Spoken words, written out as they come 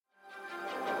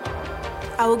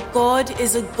Our God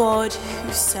is a God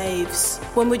who saves.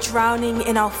 When we're drowning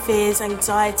in our fears,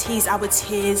 anxieties, our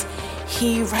tears,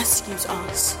 He rescues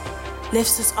us,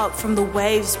 lifts us up from the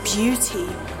waves, beauty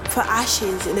for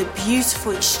ashes in a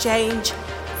beautiful exchange.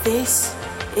 This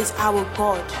is our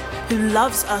God who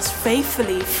loves us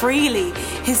faithfully, freely.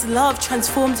 His love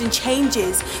transforms and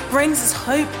changes, brings us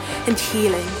hope and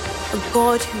healing. A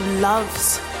God who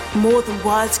loves more than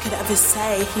words could ever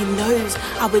say. He knows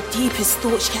our deepest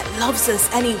thoughts, yet loves us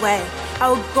anyway.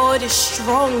 Our God is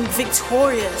strong,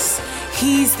 victorious.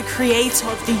 He's the creator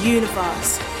of the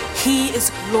universe. He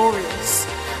is glorious.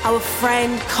 Our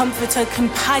friend, comforter,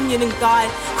 companion and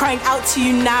guide, crying out to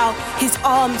you now, His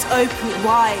arms open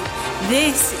wide.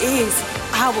 This is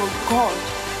our God.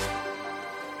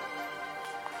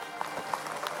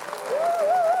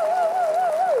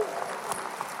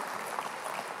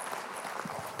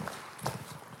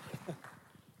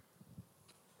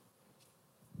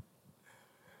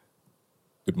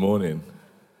 Good morning.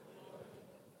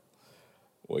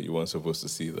 Well, you weren't supposed to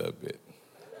see that bit.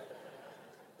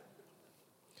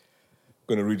 I'm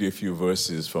going to read you a few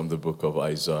verses from the book of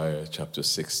Isaiah, chapter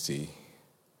 60. It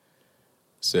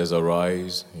says,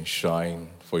 "Arise and shine,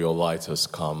 for your light has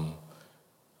come,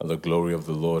 and the glory of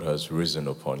the Lord has risen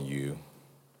upon you.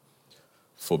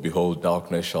 For behold,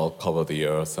 darkness shall cover the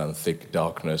earth, and thick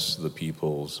darkness the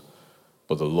peoples.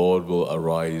 But the Lord will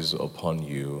arise upon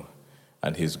you,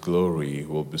 and His glory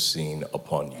will be seen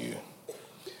upon you.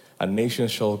 And nations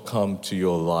shall come to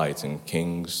your light, and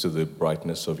kings to the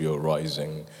brightness of your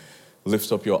rising.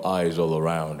 Lift up your eyes all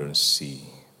around and see.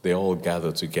 They all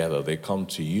gather together, they come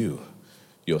to you.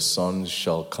 Your sons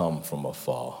shall come from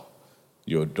afar.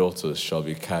 Your daughters shall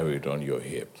be carried on your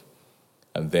hip.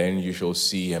 And then you shall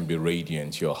see and be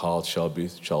radiant. Your heart shall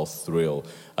thrill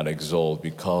and exult,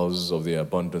 because of the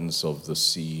abundance of the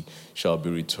sea shall be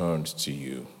returned to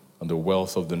you. And the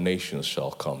wealth of the nations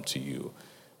shall come to you.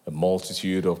 A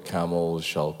multitude of camels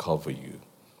shall cover you.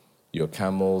 Your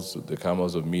camels, the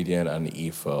camels of Midian and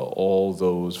Ephah, all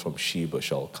those from Sheba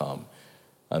shall come.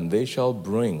 And they shall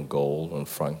bring gold and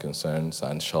frankincense,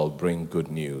 and shall bring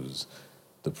good news,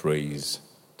 the praise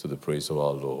of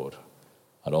our Lord.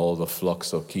 And all the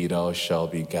flocks of Kedar shall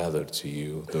be gathered to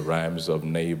you. The rams of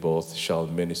Naboth shall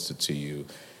minister to you.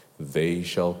 They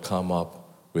shall come up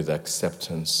with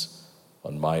acceptance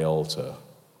on my altar,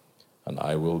 and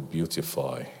I will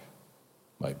beautify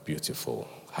my beautiful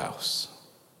house."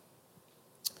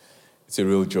 It's a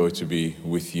real joy to be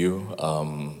with you.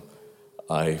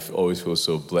 I always feel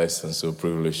so blessed and so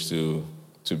privileged to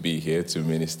be here, to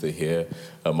minister here.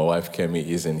 My wife Kemi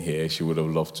isn't here. She would have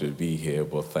loved to be here,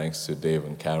 but thanks to Dave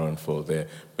and Karen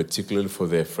particularly for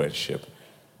their friendship,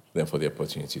 then for the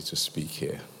opportunity to speak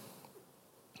here.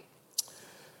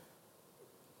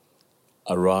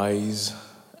 Arise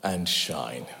and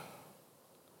shine,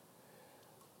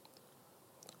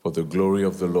 for the glory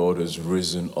of the Lord is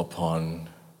risen upon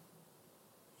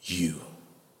you.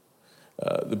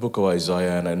 The book of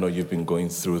Isaiah, and I know you've been going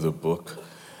through the book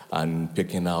and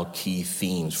picking out key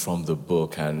themes from the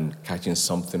book and catching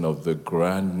something of the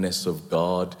grandness of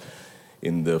God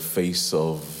in the face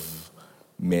of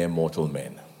mere mortal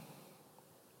men.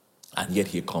 And yet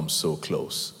He comes so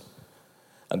close.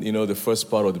 And you know, the first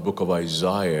part of the book of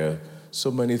Isaiah,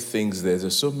 so many things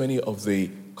there's so many of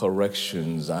the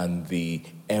corrections and the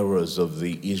errors of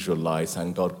the Israelites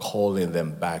and God calling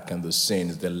them back and the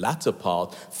sins. The latter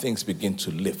part, things begin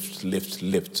to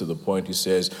lift to the point He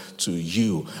says to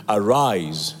you,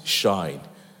 "Arise, shine,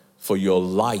 for your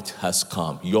light has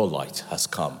come." Your light has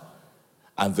come.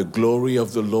 And the glory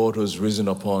of the Lord has risen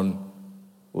upon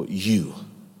you.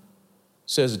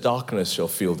 Says darkness shall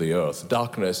fill the earth.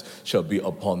 Darkness shall be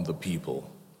upon the people.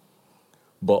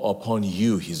 But upon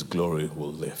you His glory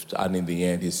will lift. And in the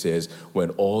end He says,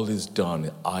 when all is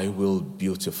done, I will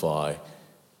beautify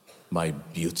my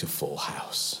beautiful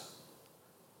house.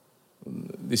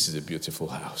 This is a beautiful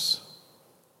house.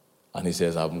 And He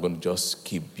says, I'm going to just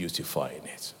keep beautifying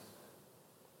it.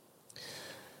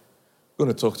 I'm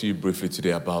going to talk to you briefly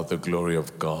today about the glory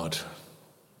of God.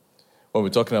 When we're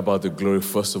talking about the glory,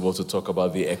 first of all, to talk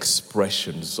about the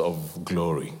expressions of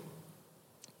glory.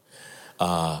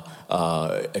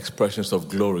 Expressions of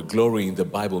glory. Glory in the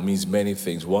Bible means many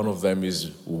things. One of them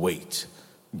is weight.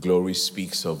 Glory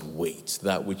speaks of weight.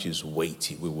 That which is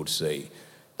weighty, we would say.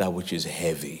 That which is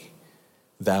heavy.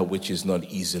 That which is not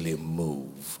easily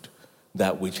moved.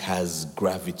 That which has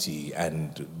gravity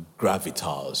and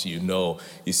gravitas. You know,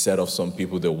 He said of some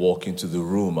people, they walk into the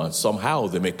room and somehow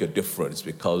they make a difference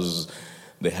because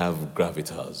they have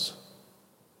gravitas.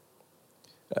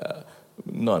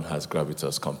 None has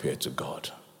gravitas compared to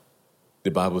God.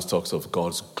 The Bible talks of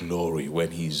God's glory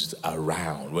when he's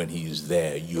around, when he is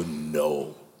there. You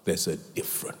know there's a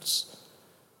difference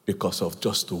because of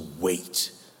just the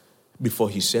weight. Before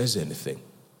he says anything,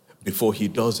 before he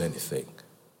does anything,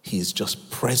 he's just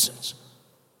present.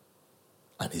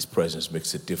 And his presence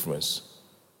makes a difference.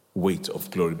 Weight of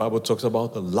glory. The Bible talks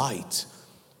about the light.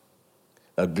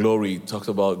 Glory talks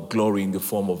about glory in the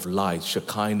form of light,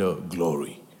 Shekinah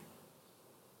glory.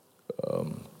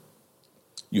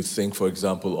 You think, for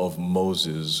example, of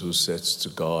Moses who says to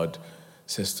God,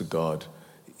 it's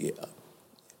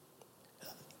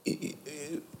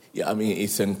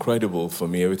incredible for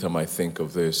me every time I think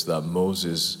of this, that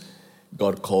Moses,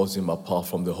 God calls him apart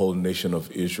from the whole nation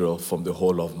of Israel, from the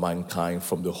whole of mankind,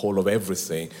 from the whole of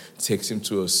everything, takes him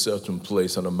to a certain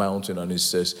place on a mountain, and he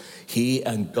says, he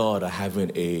and God are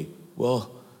having a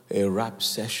rap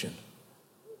session.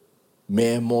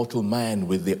 Mere mortal man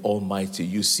with the Almighty.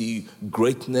 You see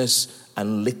greatness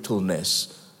and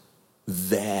littleness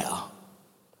there.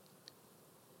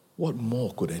 What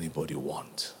more could anybody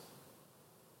want?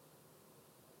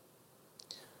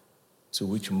 To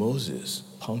which Moses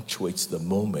punctuates the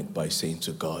moment by saying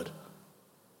to God,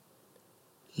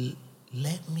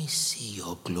 let me see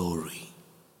your glory.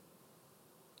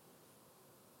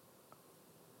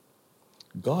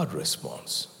 God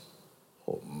responds,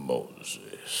 oh,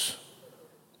 Moses,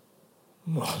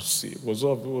 see, it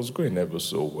was going ever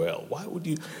so well. Why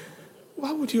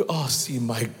would you see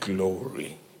my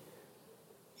glory?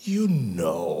 You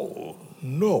know,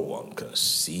 no one can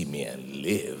see me and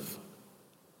live.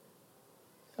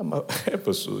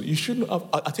 You shouldn't have.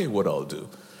 I'll tell you what I'll do.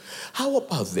 How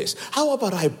about this? How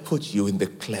about I put you in the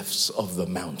clefts of the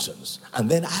mountains, and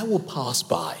then I will pass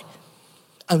by,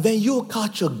 and then you'll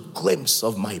catch a glimpse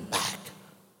of my back.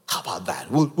 How about that?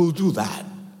 We'll do that.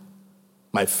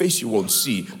 My face you won't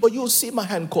see, but you'll see my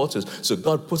hindquarters. So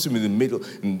God puts him in the middle,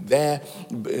 there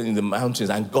in the mountains,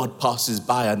 and God passes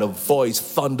by, and a voice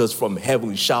thunders from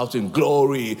heaven shouting,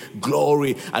 glory,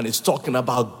 glory, and it's talking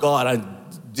about God and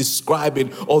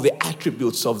describing all the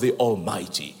attributes of the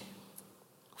Almighty.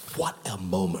 What a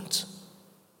moment.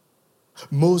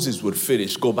 Moses would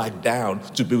finish, go back down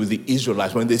to be with the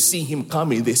Israelites. When they see him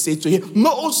coming, they say to him,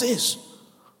 Moses,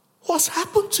 what's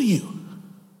happened to you?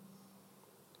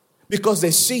 Because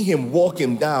they see him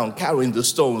walking down, carrying the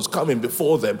stones, coming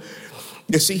before them.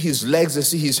 They see his legs, they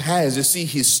see his hands, they see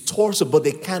his torso, but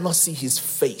they cannot see his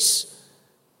face.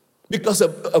 Because a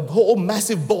whole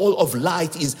massive ball of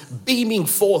light is beaming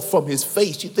forth from his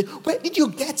face. You think, where did you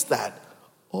get that?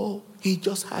 Oh, he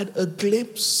just had a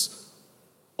glimpse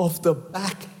of the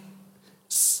back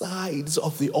sides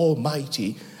of the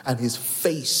Almighty, and his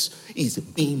face is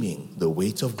beaming the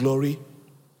weight of glory,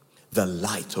 the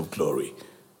light of glory.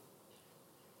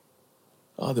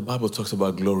 The Bible talks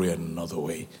about glory in another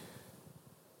way.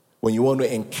 When you want to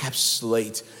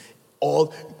encapsulate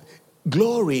all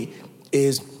glory,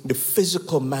 is the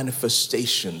physical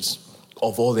manifestations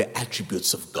of all the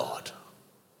attributes of God,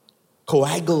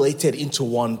 coagulated into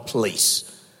one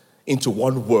place, into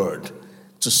one word.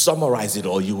 To summarize it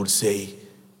all, you would say,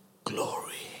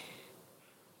 glory.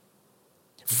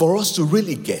 For us to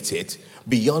really get it,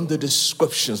 beyond the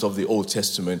descriptions of the Old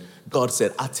Testament, God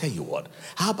said, I'll tell you what,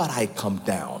 how about I come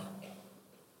down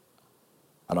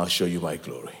and I'll show you my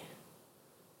glory?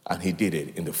 And he did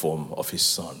it in the form of his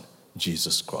Son,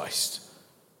 Jesus Christ.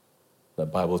 The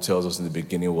Bible tells us in the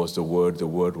beginning was the Word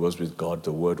was with God,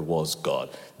 the Word was God.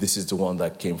 This is the one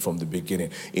that came from the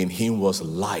beginning. In him was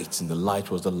light, and the light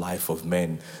was the life of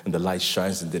men, and the light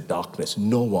shines in the darkness.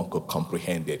 No one could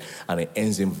comprehend it. And it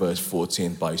ends in verse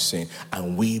 14 by saying,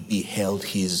 and we beheld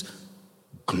his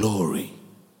glory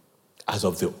as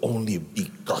of the only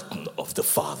begotten of the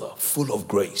Father, full of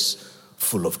grace,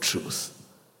 full of truth.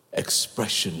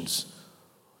 Expressions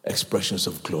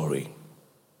of glory.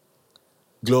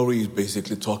 Glory is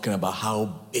basically talking about how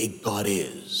big God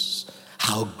is,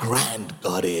 how grand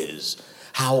God is,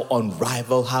 how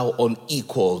unrivaled, how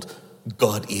unequaled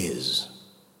God is.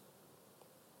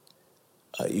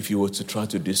 If you were to try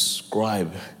to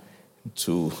describe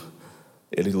to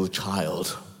a little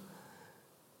child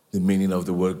the meaning of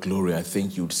the word glory, I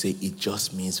think you'd say it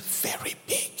just means very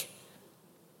big.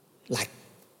 Like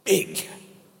big,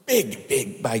 big,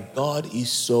 big. My God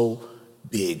is so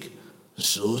big,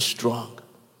 so strong,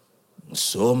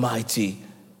 so mighty,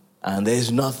 and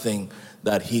there's nothing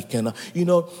that he cannot.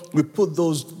 We put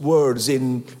those words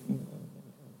in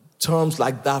terms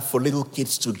like that for little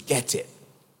kids to get it.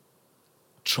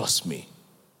 Trust me,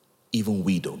 even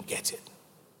we don't get it.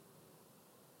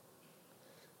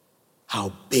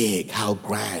 How big, how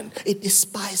grand. It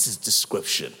despises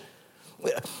description.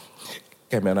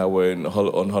 Kemi and I were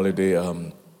on holiday, I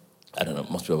don't know,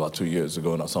 must be about 2 years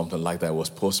ago or something like that. It was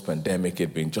post-pandemic.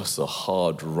 It'd been just a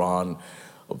hard run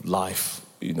of life,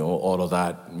 all of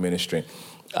that ministry.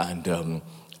 And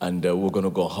we're going to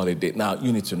go on holiday. Now,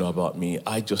 you need to know about me.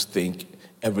 I just think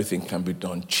everything can be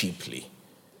done cheaply.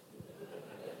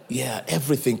 Yeah,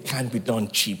 everything can be done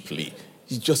cheaply.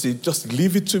 You just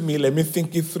leave it to me. Let me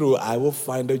think it through. I will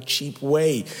find a cheap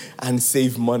way and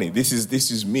save money. This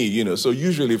is me, So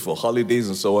usually for holidays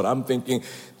and so on, I'm thinking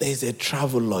there's a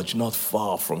travel lodge not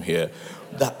far from here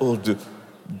that will do.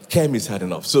 Kemi's had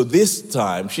enough. So this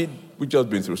time we just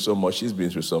been through so much. She's been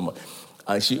through so much,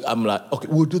 and I'm like, okay,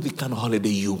 we'll do the kind of holiday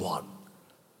you want.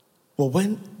 Well,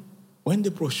 when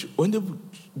the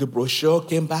brochure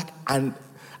came back, and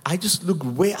I just looked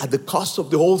way at the cost of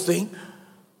the whole thing.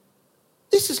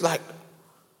 This is like,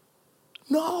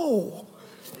 no.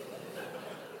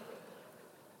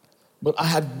 But I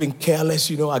had been careless,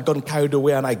 I'd gotten carried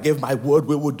away, and I gave my word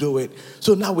we would do it.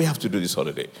 So now we have to do this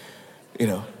holiday,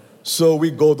 So we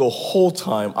go the whole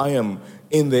time. I am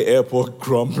in the airport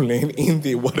grumbling, in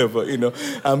the whatever,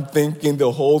 I'm thinking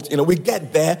the whole, we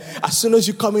get there. As soon as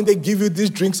you come in, they give you these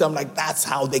drinks. I'm like, that's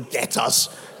how they get us.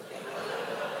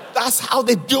 That's how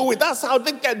they do it. That's how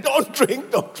they get, don't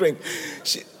drink.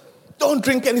 Don't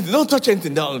drink anything. Don't touch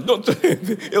anything down. Don't touch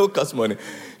anything. It will cost money.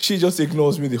 She just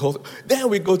ignores me the whole time. Then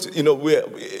we go to, where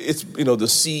it's, the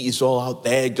sea is all out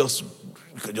there. You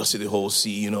can just see the whole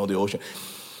sea, the ocean.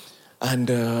 And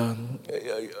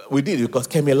we did it because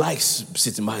Kemi likes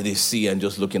sitting by the sea and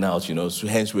just looking out, so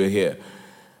hence we're here.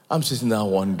 I'm sitting down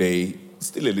one day,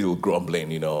 still a little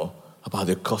grumbling, about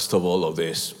the cost of all of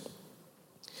this.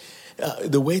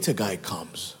 The waiter guy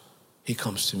comes. He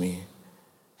comes to me.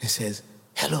 He says,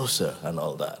 "Hello, sir," and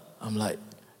all that. I'm like,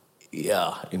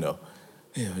 yeah,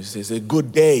 he says, "A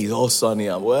good day, it's all sunny."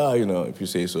 I'm, well, if you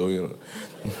say so,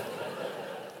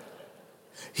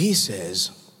 He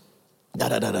says,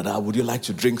 "Would you like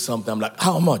to drink something?" I'm like,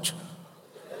 "How much?"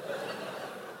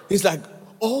 He's like,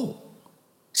 "Oh,"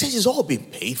 he says, "it's all been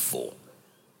paid for."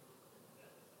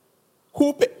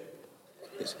 Who paid?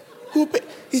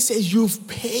 He says, "You've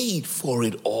paid for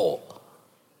it all."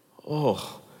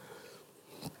 Oh.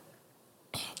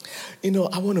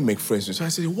 I want to make friends with him. So I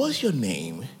said, "What's your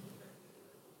name?"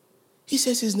 He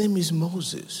says his name is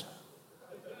Moses.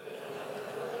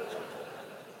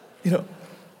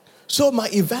 So my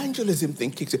evangelism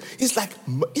thing kicks in. He's like,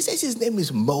 he says his name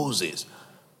is Moses.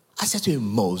 I said to him,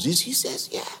 "Moses?" He says,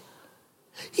 "Yeah."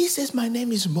 He says, "My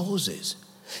name is Moses."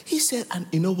 He said, "And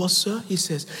you know what, sir?" He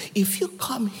says, "If you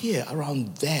come here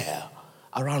around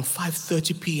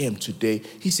 5:30 p.m. today,"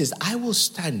 he says, "I will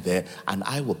stand there and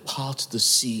I will part the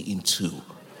sea in two."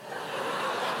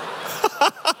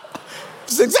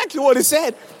 That's exactly what he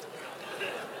said.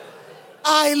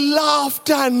 I laughed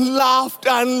and laughed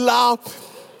and laughed.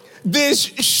 This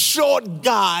short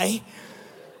guy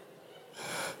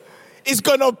is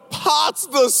going to part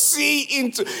the sea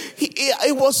into...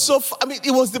 It was so...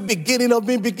 it was the beginning of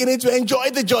me beginning to enjoy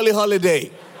the jolly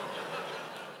holiday.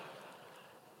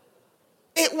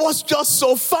 It was just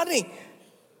so funny.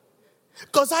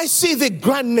 Because I see the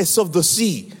grandness of the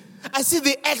sea. I see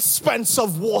the expanse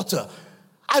of water.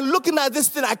 I'm looking at this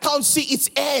thing, I can't see its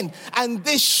end. And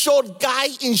this short guy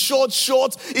in short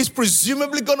shorts is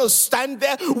presumably going to stand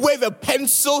there, wave a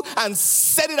pencil and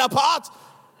set it apart.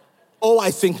 Oh,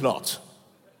 I think not.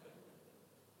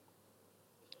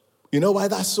 You know why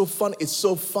that's so funny? It's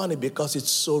so funny because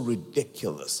it's so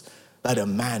ridiculous that a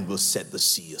man will set the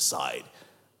sea aside.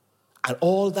 And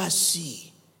all that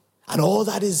sea, and all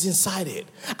that is inside it,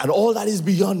 and all that is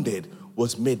beyond it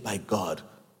was made by God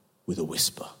with a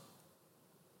whisper.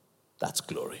 That's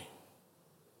glory.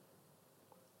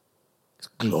 It's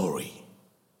glory.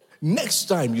 Next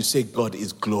time you say God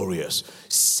is glorious,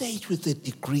 say it with a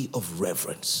degree of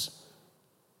reverence.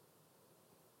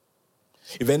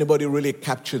 If anybody really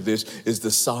captured this, is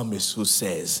the psalmist who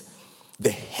says,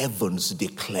 "The heavens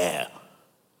declare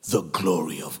the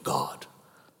glory of God."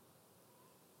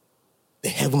 The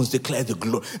heavens declare the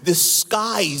glory. The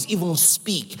skies even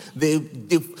speak. They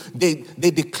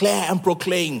declare and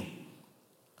proclaim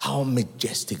how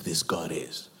majestic this God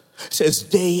is. It says,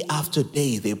 day after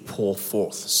day they pour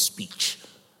forth speech.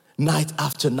 Night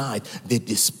after night they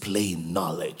display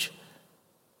knowledge.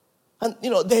 And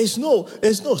there's no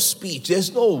speech,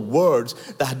 there's no words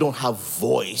that don't have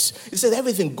voice. It says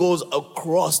everything goes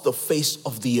across the face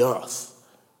of the earth.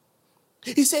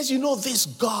 He says, this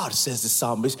God, says the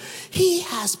psalmist, he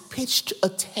has pitched a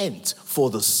tent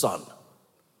for the sun.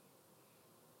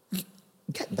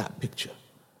 Get that picture.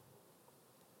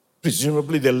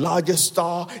 Presumably the largest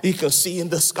star you can see in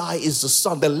the sky is the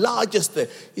sun, the largest thing.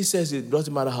 He says it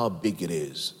doesn't matter how big it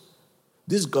is.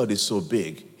 This God is so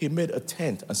big, he made a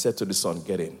tent and said to the sun,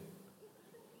 get in.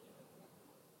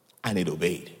 And it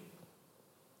obeyed.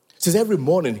 It says every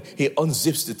morning he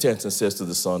unzips the tent and says to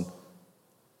the sun,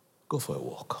 go for a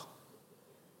walk.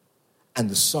 And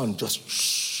the sun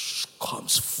just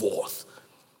comes forth.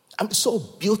 And so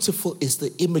beautiful is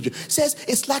the imagery. It says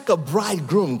it's like a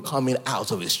bridegroom coming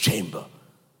out of his chamber.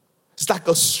 It's like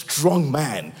a strong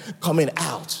man coming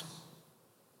out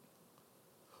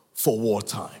for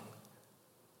wartime.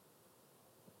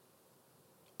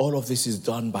 All of this is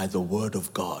done by the word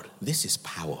of God. This is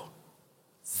power.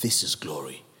 This is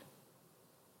glory.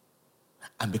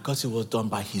 And because it was done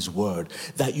by his word,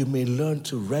 that you may learn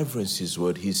to reverence his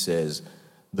word, he says,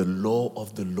 the law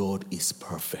of the Lord is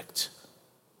perfect,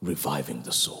 reviving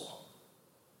the soul.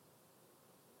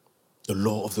 The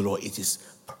law of the Lord, it is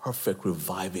perfect,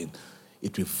 reviving.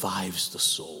 It revives the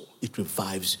soul. It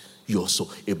revives your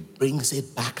soul. It brings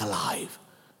it back alive.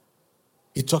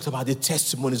 He talked about the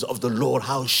testimonies of the Lord,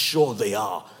 how sure they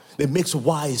are. It makes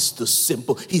wise the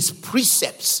simple. His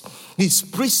precepts,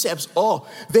 oh,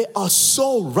 they are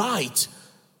so right.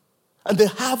 And they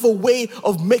have a way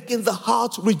of making the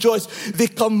heart rejoice. The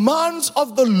commands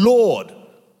of the Lord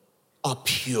are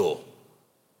pure.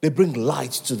 They bring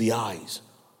light to the eyes.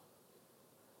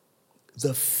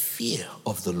 The fear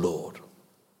of the Lord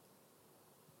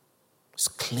is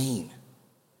clean.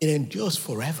 It endures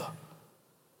forever.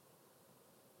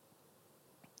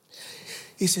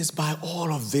 He says, by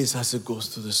all of this, as it goes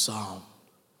through the psalm,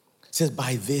 it says,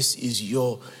 by this is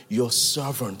your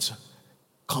servant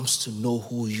comes to know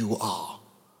who you are.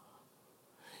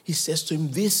 He says to him,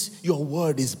 this, your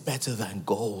word is better than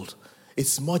gold.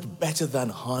 It's much better than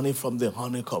honey from the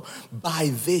honeycomb. By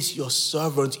this, your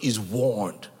servant is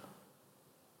warned.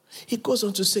 He goes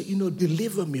on to say,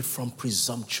 deliver me from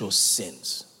presumptuous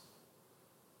sins.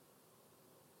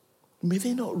 May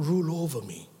they not rule over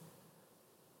me.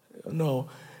 No,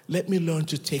 let me learn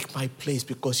to take my place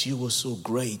because you were so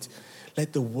great.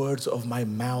 Let the words of my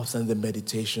mouth and the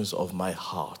meditations of my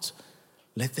heart,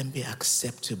 let them be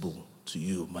acceptable to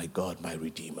you, my God, my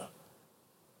Redeemer.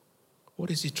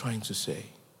 What is he trying to say?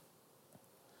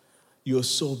 You're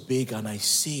so big and I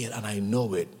see it and I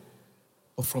know it.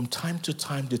 But from time to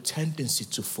time, the tendency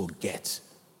to forget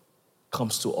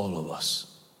comes to all of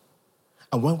us.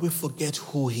 And when we forget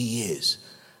who he is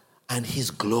and his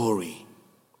glory,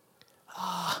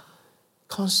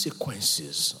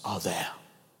 consequences are there.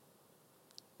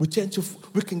 We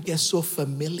can get so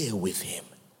familiar with him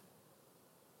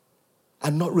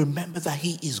and not remember that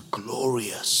he is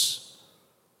glorious.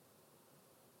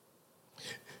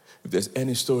 If there's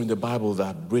any story in the Bible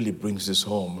that really brings this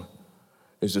home,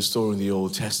 it's the story in the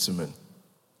Old Testament.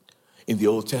 In the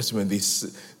Old Testament,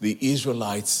 the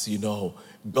Israelites,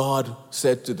 God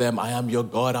said to them, I am your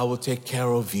God, I will take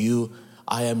care of you.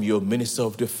 I am your minister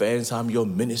of defense. I'm your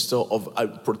minister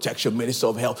of protection, minister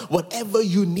of health. Whatever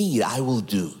you need, I will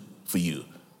do for you.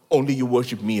 Only you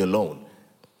worship me alone.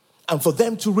 And for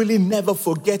them to really never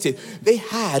forget it, they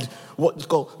had what is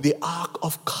called the Ark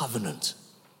of Covenant,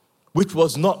 which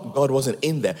was not, God wasn't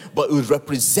in there, but it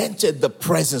represented the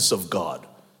presence of God.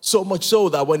 So much so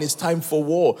that when it's time for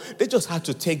war, they just had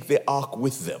to take the Ark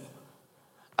with them.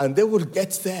 And they would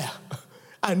get there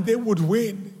and they would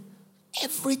win.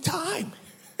 Every time.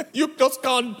 You just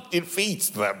can't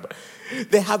defeat them.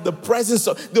 They have the presence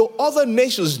of... The other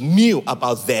nations knew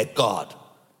about their God.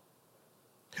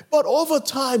 But over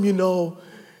time,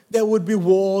 there would be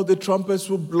war, the trumpets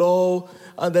would blow,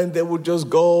 and then they would just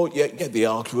go, get the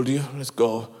ark, will you? Let's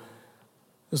go.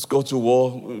 Let's go to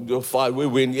war. We'll fight, we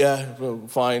win,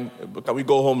 fine. Can we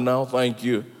go home now? Thank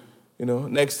you.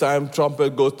 Next time,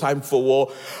 trumpet goes, time for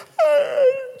war.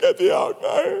 Get the ark,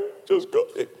 just go.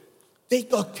 They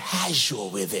got casual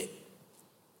with it.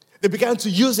 They began to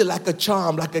use it like a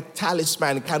charm, like a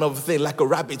talisman kind of thing, like a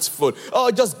rabbit's foot.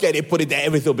 Oh, just get it, put it there,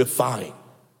 everything will be fine.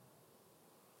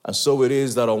 And so it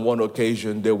is that on one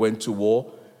occasion they went to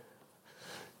war.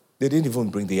 They didn't even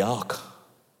bring the ark.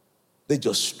 They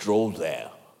just strolled there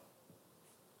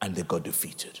and they got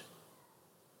defeated.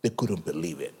 They couldn't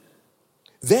believe it.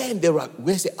 Then they were like,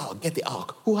 where's the ark? Get the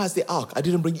ark. Who has the ark? I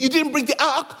didn't bring. You didn't bring the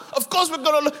ark? Of course we're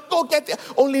going to go get the ark.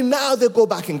 Only now they go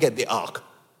back and get the ark.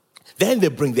 Then they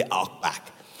bring the ark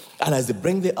back. And as they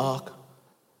bring the ark,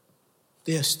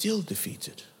 they are still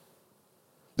defeated.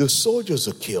 The soldiers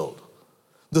are killed.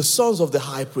 The sons of the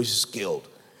high priest is killed.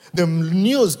 The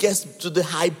news gets to the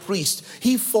high priest.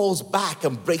 He falls back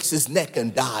and breaks his neck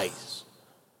and dies.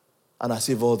 And as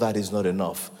if all that is not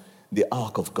enough, the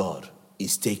ark of God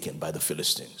is taken by the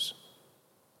Philistines.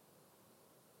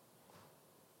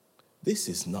 This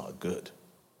is not good.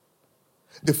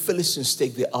 The Philistines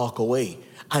take the ark away,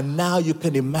 and now you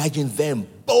can imagine them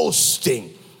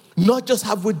boasting. Not just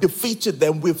have we defeated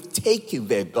them, we've taken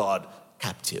their God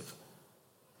captive.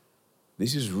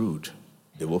 This is rude.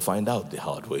 They will find out the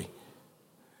hard way.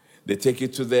 They take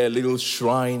it to their little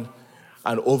shrine,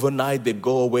 and overnight they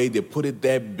go away, they put it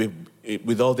there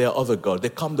with all their other gods. They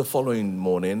come the following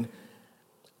morning,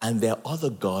 and their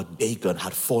other god, Dagon,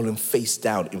 had fallen face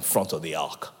down in front of the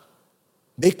ark.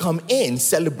 They come in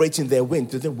celebrating their win.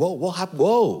 They think, whoa, what happened?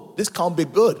 Whoa, this can't be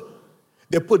good.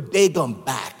 They put Dagon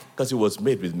back because it was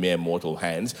made with mere mortal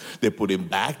hands. They put him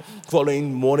back.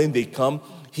 Following morning, they come.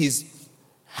 His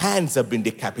hands have been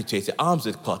decapitated. Arms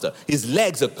are cut off. His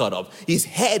legs are cut off. His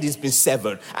head has been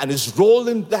severed and is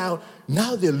rolling down.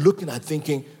 Now they're looking at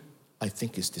thinking, I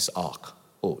think it's this ark.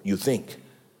 Oh, you think?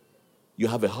 You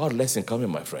have a hard lesson coming,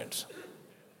 my friends.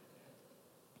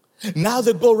 Now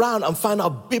they go around and find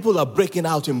out people are breaking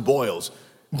out in boils.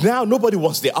 Now nobody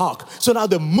wants the ark. So now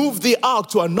they move the ark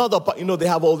to another part. You know, they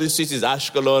have all these cities,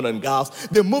 Ashkelon and Gath.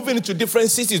 They're moving into different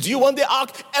cities. Do you want the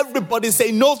ark? Everybody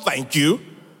say, no, thank you.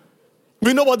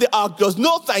 We know what the ark does.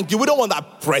 No, thank you. We don't want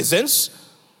that presence.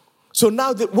 So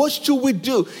now what should we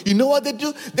do? You know what they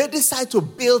do? They decide to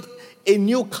build a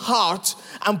new cart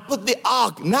and put the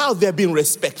ark. Now they're being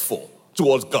respectful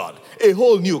towards God. A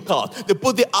whole new cart. They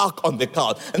put the ark on the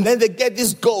cart. And then they get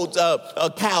these goats,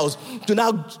 cows, to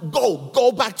now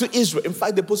go back to Israel. In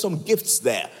fact, they put some gifts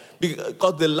there.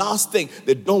 Because the last thing,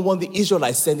 they don't want the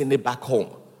Israelites sending it back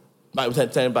home.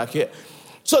 Sending it back here.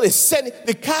 So they send it.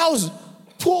 The cows,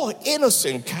 poor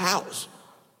innocent cows.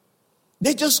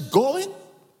 They're just going.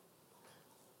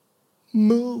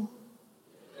 Moo.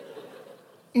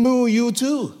 Moo, you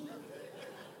too.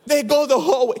 They go the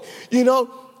whole way. You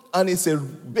know, and it's a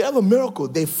bit of a miracle.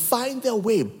 They find their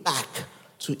way back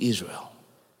to Israel.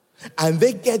 And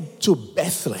they get to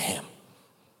Bethlehem.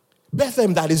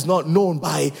 Bethlehem that is not known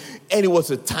by anyone,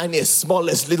 the tiniest,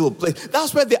 smallest little place.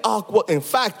 That's where the ark was. In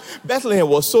fact, Bethlehem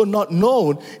was so not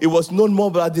known, it was known more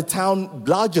by the town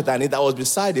larger than it that was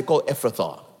beside it called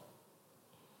Ephrathah.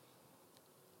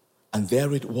 And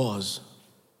there it was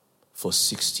for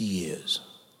 60 years.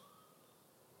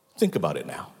 Think about it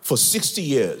now. For 60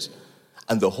 years.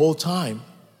 And the whole time,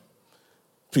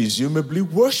 presumably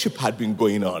worship had been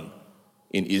going on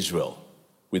in Israel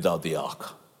without the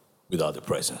ark, without the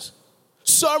presence.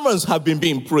 Sermons have been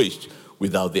being preached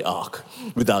without the ark,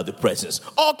 without the presence.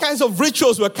 All kinds of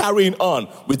rituals were carrying on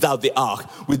without the ark,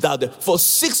 For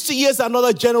 60 years,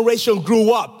 another generation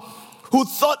grew up who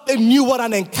thought they knew what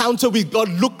an encounter with God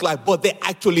looked like, but they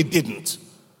actually didn't.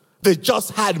 They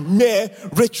just had mere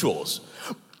rituals.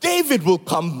 David will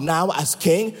come now as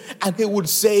king, and he would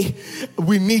say,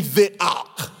 we need the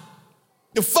ark.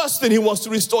 The first thing he wants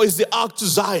to restore is the ark to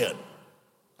Zion.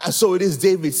 And so it is,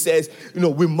 David says,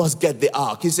 we must get the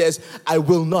ark. He says, I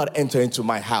will not enter into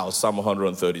my house, Psalm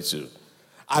 132.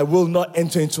 I will not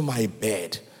enter into my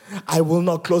bed. I will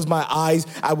not close my eyes.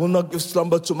 I will not give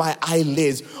slumber to my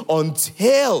eyelids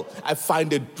until I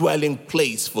find a dwelling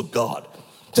place for God.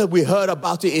 So we heard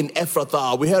about it in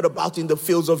Ephrathah. We heard about it in the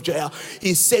fields of Jair.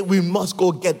 He said we must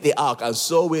go get the ark. And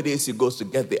so it is, he goes to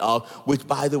get the ark, which,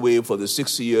 by the way, for the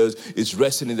 60 years is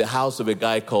resting in the house of a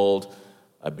guy called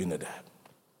Abinadab.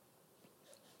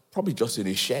 Probably just in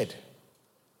his shed.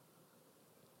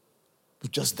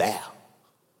 But just there.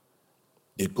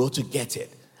 They go to get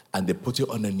it, and they put it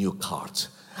on a new cart.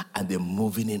 And they're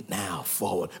moving it now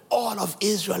forward. All of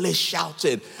Israel is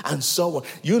shouting and so on.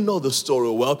 You know the story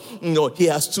well. He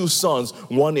has two sons,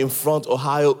 one in front,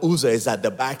 Ohio, Uzzah is at the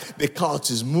back. The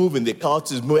cart is moving,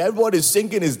 Everybody is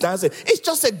singing, is dancing. It's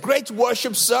just a great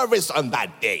worship service on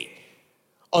that day.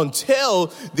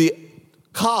 Until the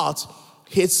cart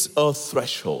hits a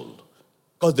threshold.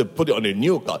 Because they put it on a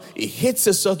new cart. It hits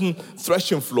a certain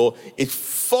threshing floor. It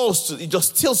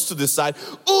just tilts to the side.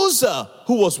 Uzzah,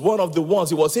 who was one of the ones,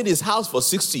 he was in his house for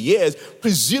 60 years,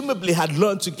 presumably had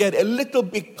learned to get a little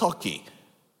bit cocky.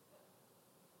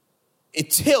 It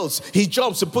tilts, he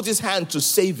jumps to put his hand to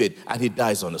save it, and he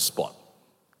dies on the spot.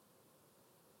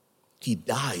 He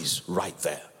dies right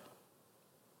there.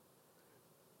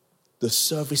 The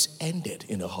service ended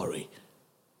in a hurry.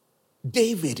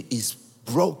 David is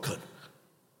broken.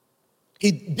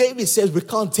 David says we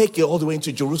can't take it all the way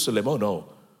into Jerusalem. Oh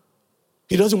no.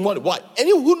 He doesn't want it. Why? And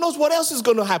who knows what else is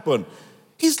going to happen?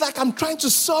 He's like, I'm trying to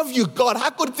serve you, God.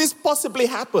 How could this possibly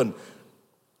happen?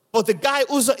 But the guy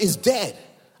Uzzah is dead.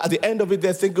 At the end of it,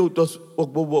 they're thinking,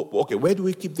 okay, where do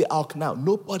we keep the ark now?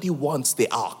 Nobody wants the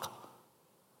ark.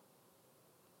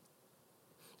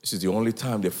 This is the only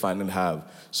time they finally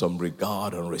have some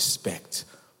regard and respect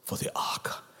for the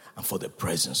ark and for the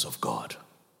presence of God.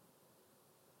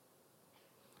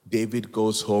 David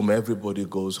goes home, everybody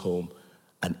goes home,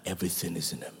 and everything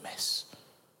is in a mess.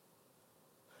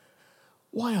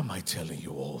 Why am I telling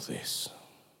you all this?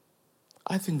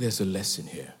 I think there's a lesson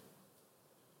here.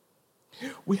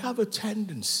 We have a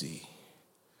tendency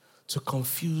to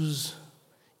confuse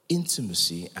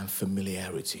intimacy and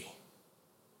familiarity.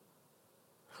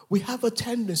 We have a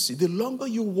tendency, the longer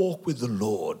you walk with the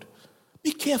Lord,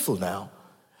 be careful now,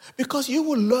 because you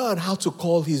will learn how to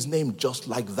call his name just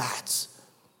like that.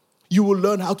 You will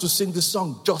learn how to sing the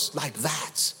song just like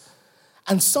that.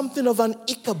 And something of an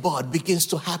Ichabod begins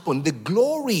to happen. The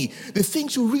glory, the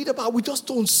things you read about, we just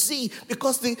don't see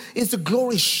because is the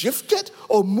glory shifted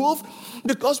or moved?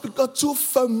 Because we got too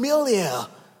familiar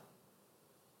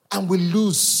and we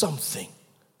lose something.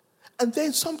 And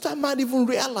then sometimes I might even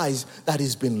realize that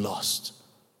it's been lost.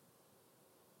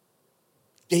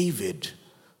 David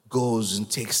goes and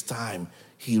takes time.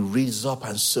 He reads up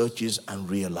and searches and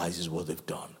realizes what they've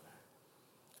done.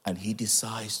 And he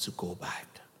decides to go back.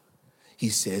 He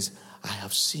says, I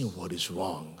have seen what is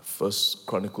wrong. 1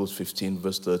 Chronicles 15,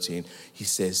 verse 13, he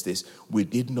says this, we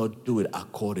did not do it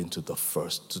according to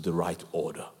the right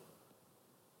order.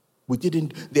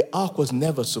 The ark was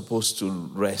never supposed to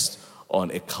rest on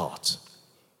a cart.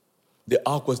 The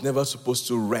ark was never supposed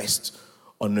to rest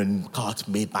on a cart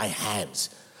made by hands.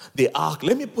 The ark,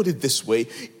 let me put it this way,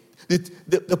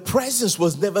 the presence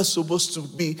was never supposed to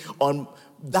be on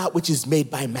that which is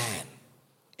made by man.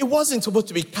 It wasn't supposed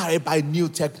to be carried by new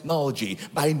technology,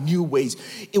 by new ways.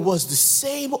 It was the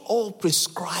same old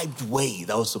prescribed way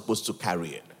that was supposed to carry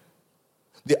it.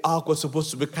 The ark was supposed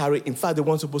to be carried. In fact, they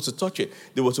weren't supposed to touch it.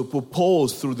 They were to put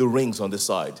poles through the rings on the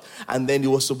side. And then it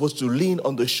was supposed to lean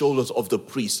on the shoulders of the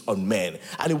priests on men.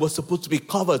 And it was supposed to be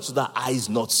covered so that eyes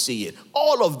not see it.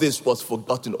 All of this was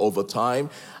forgotten over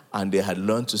time. And they had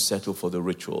learned to settle for the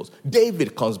rituals.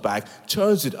 David comes back,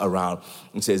 turns it around,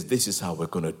 and says, this is how we're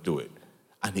going to do it.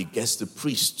 And he gets the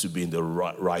priests to be in the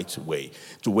right way,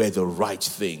 to wear the right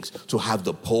things, to have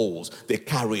the poles. They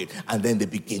carry it, and then they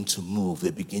begin to move.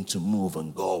 They begin to move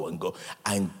and go and go.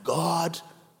 And God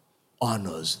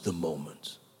honors the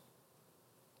moment.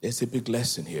 There's a big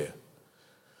lesson here.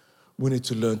 We need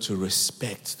to learn to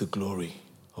respect the glory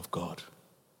of God.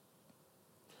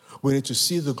 We need to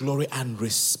see the glory and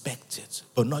respect it,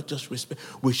 but not just respect.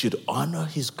 We should honor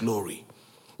his glory.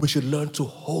 We should learn to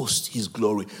host his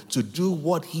glory, to do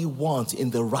what he wants in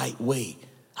the right way,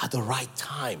 at the right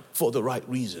time, for the right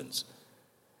reasons.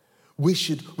 We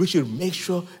should make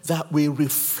sure that we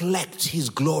reflect his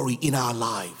glory in our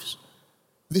lives.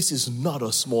 This is not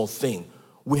a small thing.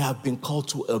 We have been called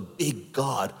to a big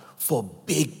God for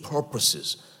big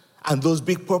purposes. And those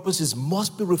big purposes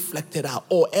must be reflected out,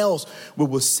 or else we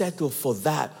will settle for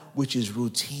that which is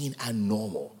routine and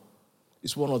normal.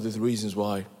 It's one of the reasons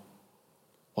why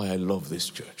I love this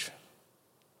church.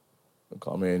 I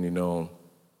come in,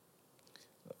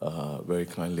 a very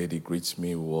kind lady greets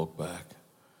me, we walk back,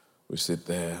 we sit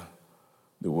there,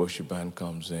 the worship band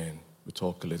comes in, we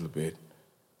talk a little bit.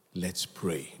 Let's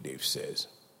pray, Dave says.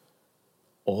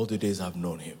 All the days I've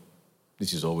known him,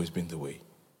 this has always been the way.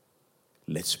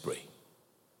 Let's pray.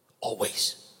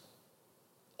 Always.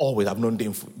 Always. I've known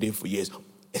Dave for years.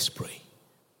 Let's pray.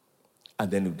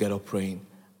 And then we get up praying.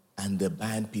 And the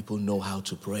band people know how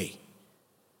to pray.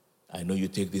 I know you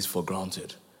take this for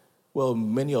granted. Well,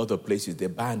 many other places, the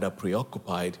band are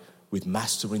preoccupied with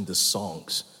mastering the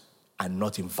songs and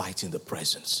not inviting the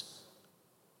presence.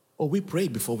 Oh, we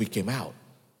prayed before we came out.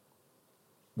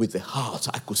 With the heart,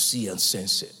 I could see and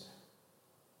sense it.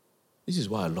 This is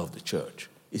why I love the church.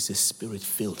 It's a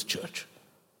spirit-filled church.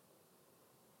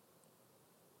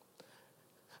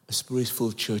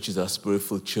 Spirit-filled churches are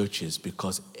spirit-filled churches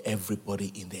because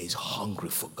everybody in there is hungry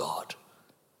for God,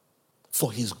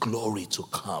 for his glory to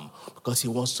come, because he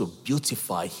wants to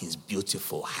beautify his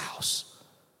beautiful house.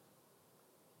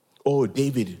 Oh,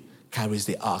 David carries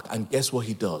the ark, and guess what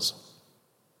he does?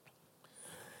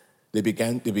 They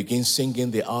begin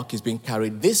singing, the ark is being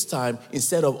carried. This time,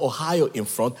 instead of Ohio in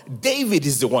front, David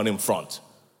is the one in front.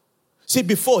 See,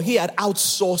 before he had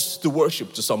outsourced the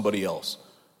worship to somebody else.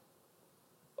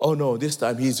 Oh no, this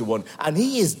time he's the one. And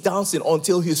he is dancing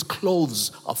until his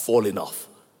clothes are falling off.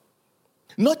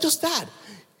 Not just that.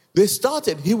 They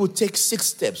started, he would take 6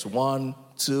 steps. 1,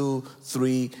 2,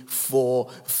 3,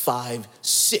 4, 5,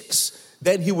 6.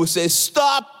 Then he would say,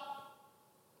 stop.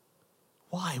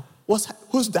 Why?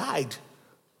 Who's died?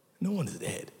 No one is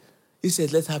dead. He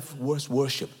said, let's have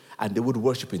worship. And they would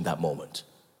worship in that moment.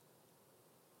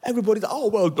 Everybody thought, oh,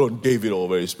 well done, David, all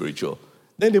very spiritual.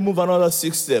 Then they move another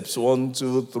 6 steps. 1,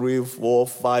 2, 3, 4,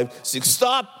 5, 6.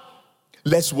 Stop.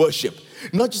 Let's worship.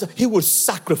 Not just that, he would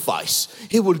sacrifice.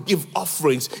 He would give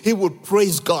offerings. He would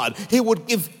praise God. He would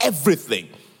give everything.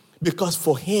 Because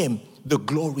for him, the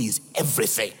glory is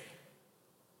everything.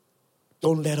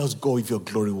 Don't let us go if your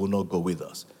glory will not go with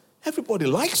us. Everybody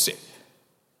likes it.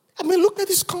 I mean, look at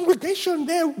this congregation.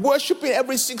 They're worshiping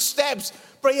every 6 steps.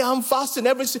 Prayer and fasting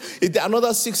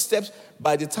another 6 steps.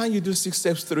 By the time you do 6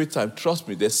 steps 3 times, trust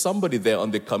me, there's somebody there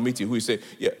on the committee who will say,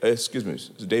 yeah, excuse me,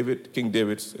 David, King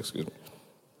David,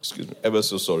 excuse me, ever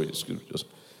so sorry, excuse me.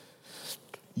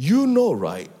 You know,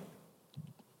 right,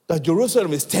 that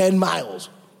Jerusalem is 10 miles.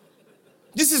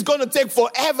 This is going to take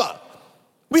forever.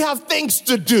 We have things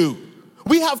to do.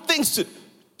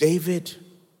 David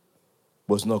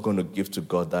was not going to give to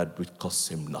God that which cost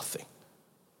him nothing.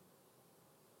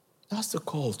 That's the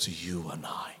call to you and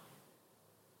I.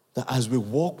 That as we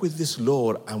walk with this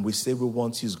Lord and we say we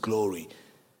want his glory,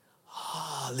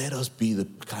 let us be the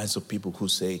kinds of people who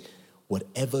say,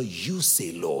 whatever you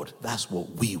say, Lord, that's what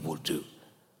we will do.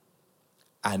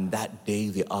 And that day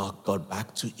the ark got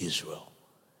back to Israel.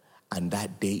 And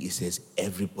that day it says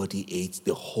everybody ate,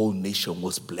 the whole nation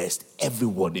was blessed,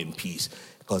 everyone in peace.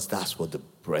 Because that's what the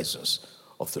presence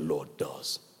of the Lord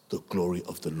does. The glory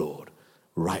of the Lord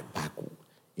right back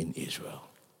in Israel.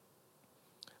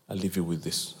 I'll leave you with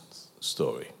this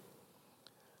story.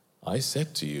 I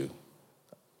said to you,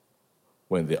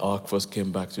 when the ark first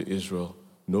came back to Israel,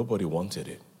 nobody wanted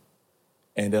it.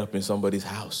 Ended up in somebody's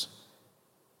house.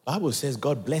 Bible says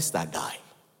God blessed that guy.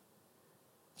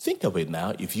 Think of it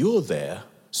now. If you're there,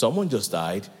 someone just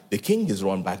died, the king is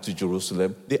run back to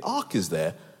Jerusalem, the ark is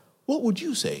there, what would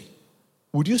you say?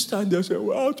 Would you stand there and say,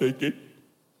 well, I'll take it?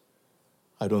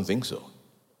 I don't think so.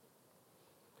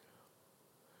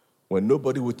 When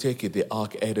nobody would take it, the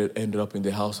ark ended up in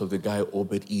the house of the guy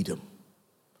Obed-Edom.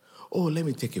 Oh, let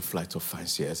me take a flight of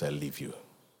fancy as I leave you.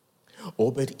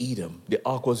 Obed-Edom, the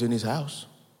ark was in his house.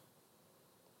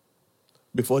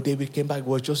 Before David came back, it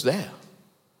was just there.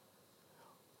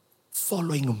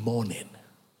 Following morning,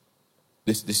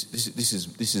 this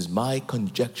is my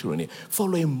conjecture in it.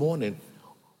 Following morning,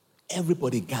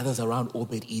 everybody gathers around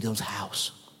Obed-Edom's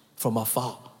house from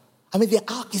afar. I mean, the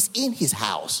ark is in his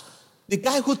house. The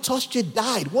guy who touched it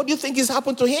died. What do you think has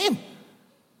happened to him?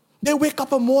 They wake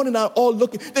up in the morning and are all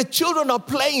looking. The children are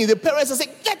playing. The parents are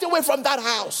saying, get away from that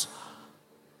house.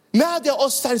 Now they're all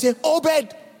standing saying,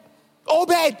 Obed,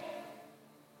 Obed,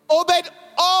 Obed,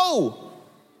 oh.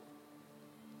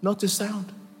 Not a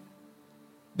sound.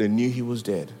 They knew he was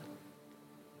dead.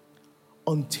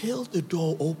 Until the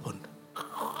door opened.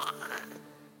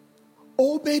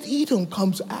 Obed-Edom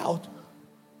comes out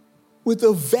with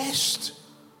a vest,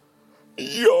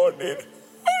 yawning.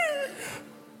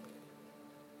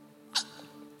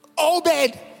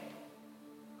 Obed!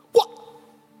 What?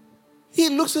 He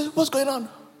looks at what's going on.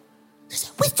 He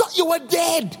said, we thought you were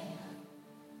dead.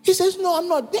 He says, no, I'm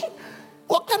not dead.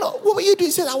 What were you doing?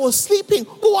 He said, I was sleeping.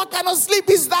 What kind of sleep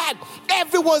is that?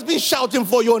 Everyone's been shouting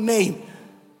for your name.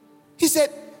 He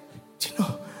said, you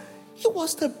know, it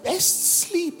was the best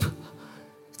sleep.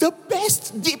 The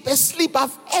best, deepest sleep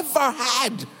I've ever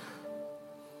had.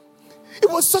 It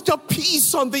was such a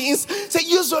peace on the inside. So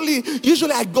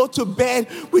usually I go to bed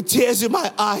with tears in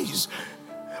my eyes.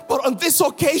 But on this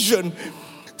occasion,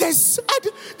 there's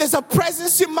a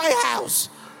presence in my house.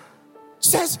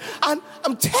 Says, and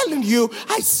I'm telling you,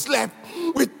 I slept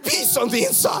with peace on the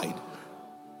inside.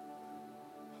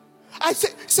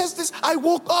 Says this, I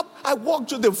woke up, I walked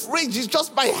to the fridge. It's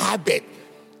just my habit.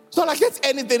 It's not like there's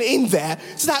anything in there.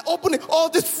 Since I opened it, all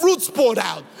this fruit's poured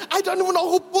out. I don't even know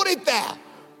who put it there.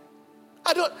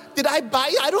 Did I buy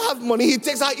it? I don't have money. He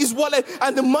takes out his wallet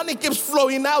and the money keeps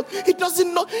flowing out. He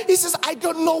doesn't know. He says, I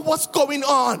don't know what's going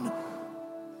on.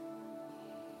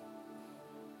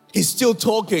 He's still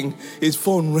talking. His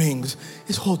phone rings.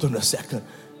 He's, hold on a second.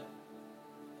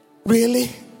 Really?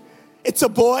 It's a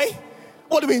boy?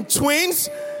 What do you mean, twins?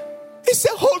 He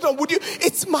said, hold on, would you?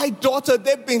 It's my daughter.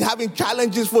 They've been having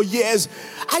challenges for years.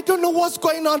 I don't know what's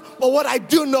going on, but what I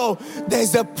do know,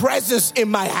 there's a presence in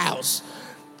my house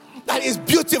that is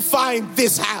beautifying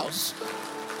this house.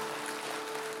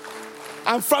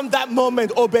 And from that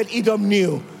moment, Obed-Edom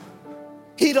knew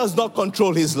he does not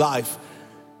control his life.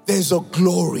 There's a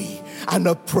glory and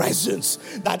a presence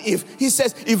that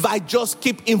if I just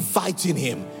keep inviting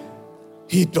him,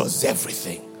 he does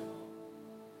everything.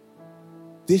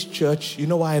 This church, you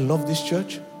know why I love this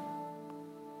church?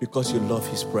 Because you love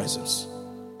his presence.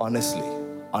 Honestly,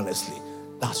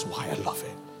 that's why I love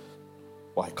it.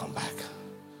 Why come back?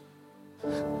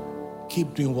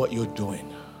 Keep doing what you're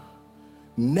doing.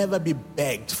 Never be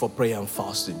begged for prayer and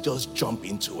fasting. Just jump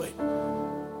into it.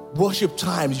 Worship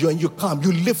times, when you come,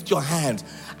 you lift your hands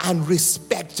and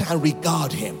respect and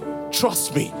regard him.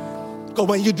 Trust me. Because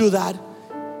when you do that,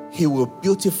 he will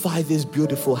beautify this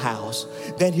beautiful house.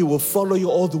 Then he will follow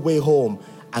you all the way home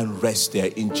and rest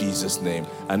there in Jesus' name.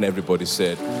 And everybody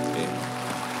said,